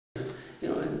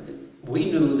we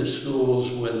knew the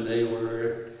schools when they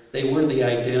were the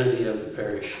identity of the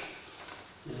parish.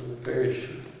 You know, the parish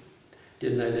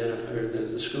didn't identify, or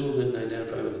the school didn't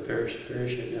identify with the parish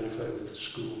identified with the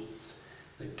school.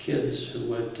 The kids who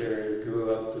went there and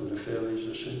grew up and the families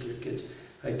who sent their kids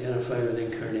identified with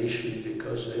Incarnation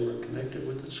because they were connected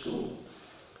with the school.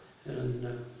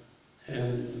 And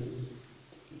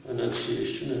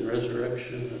Annunciation and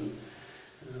Resurrection and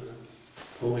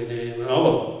Holy Name and all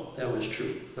of them, that was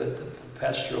true. But the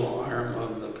pastoral arm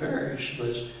of the parish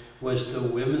was the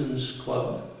women's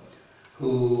club,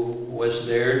 who was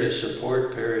there to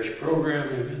support parish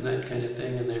programming and that kind of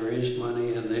thing, and they raised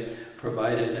money and they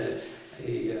provided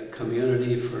a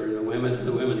community for the women. And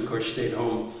the women, of course, stayed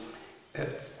home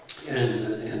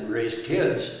and raised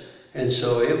kids. And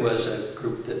so it was a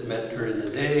group that met during the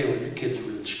day when the kids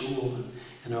were in school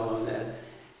and all of that.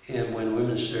 And when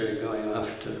women started going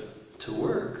off to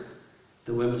work,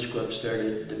 the women's club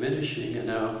started diminishing, and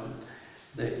now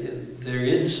they're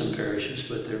in some parishes,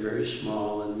 but they're very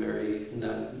small and very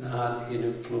not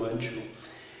influential.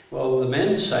 Well, the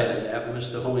men's side of that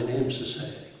was the Holy Name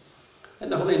Society.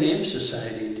 And the Holy Name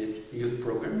Society did youth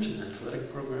programs and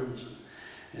athletic programs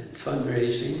and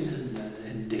fundraising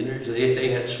and dinners. They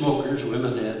had smokers.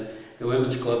 The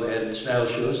women's club had style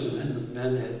shows, and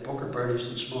men had poker parties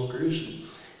and smokers and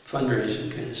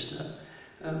fundraising kind of stuff.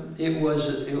 It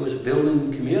was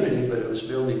building community, but it was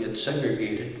building it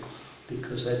segregated,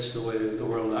 because that's the way the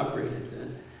world operated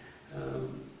then.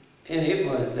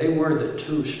 And they were the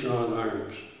two strong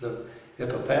arms.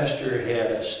 If a pastor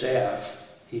had a staff,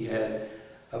 he had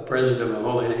a president of the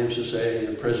Holy Name Society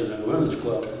and a president of the Women's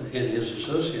Club and his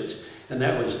associates, and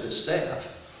that was the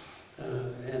staff.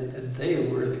 And they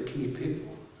were the key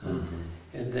people,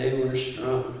 and they were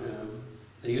strong.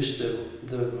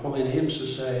 The Holy Name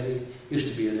Society used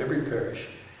to be in every parish,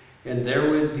 and there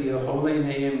would be a Holy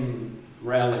Name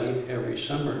rally every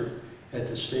summer at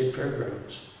the state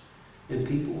fairgrounds, and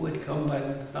people would come by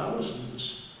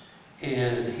thousands,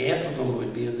 and half of them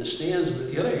would be in the stands, but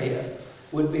the other half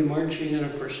would be marching in a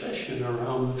procession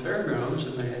around the fairgrounds,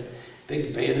 and they had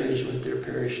big banners with their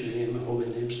parish name, the Holy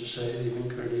Name Society of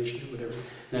Incarnation, or whatever.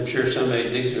 And I'm sure somebody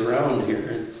digs around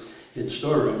here in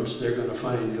storerooms, they're going to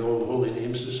find the old Holy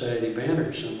Name Society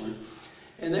banner somewhere.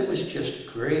 And that was just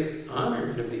a great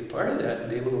honor to be part of that and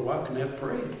be able to walk in that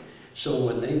parade. So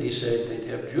when they decided they'd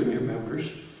have junior members,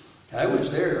 I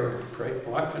was there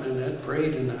walking in that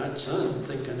parade in the hot sun,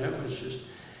 thinking that was just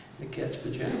the cat's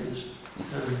pajamas.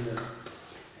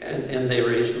 And they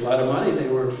raised a lot of money. They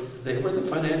were the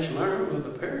financial arm of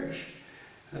the parish,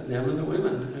 them and the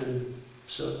women. And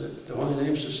so the Holy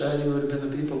Name Society would have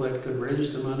been the people that could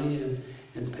raise the money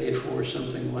and pay for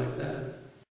something like that.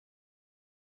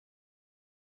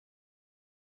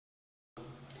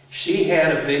 She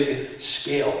had a big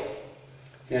scale,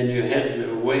 and you had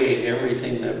to weigh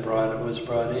everything that was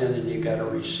brought in, and you got a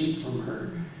receipt from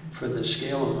her for the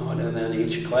scale amount, and then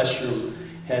each classroom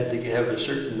had to have a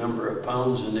certain number of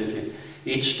pounds, and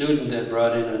each student that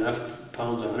brought in enough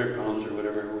pounds, 100 pounds or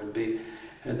whatever it would be,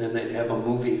 and then they'd have a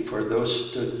movie for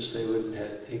those students.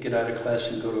 They'd get out of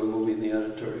class and go to a movie in the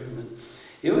auditorium. And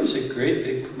it was a great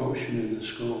big promotion in the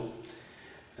school.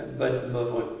 But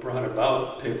what brought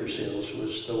about paper sales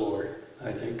was the war,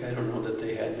 I think. I don't know that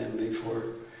they had them before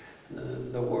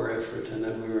the war effort, and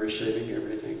then we were saving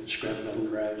everything, scrap metal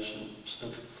drives and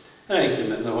stuff. And I think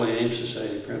the Holy Name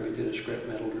Society probably did a scrap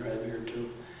metal drive here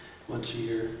too, once a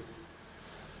year.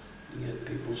 You had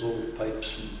people's old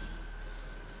pipes and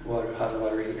hot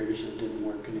water heaters that didn't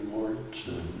work anymore and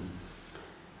stuff.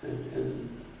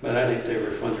 But I think they were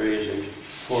fundraising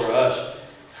for us,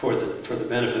 for the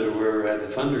benefit of whoever had the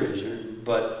fundraiser,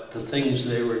 but the things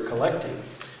they were collecting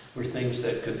were things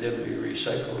that could then be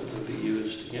recycled to be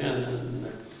used again.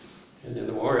 And in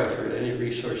the war effort, any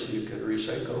resource that you could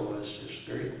recycle was just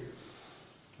great.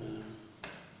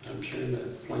 I'm sure the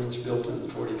planes built in the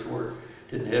 44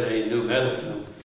 didn't have any new metal in them.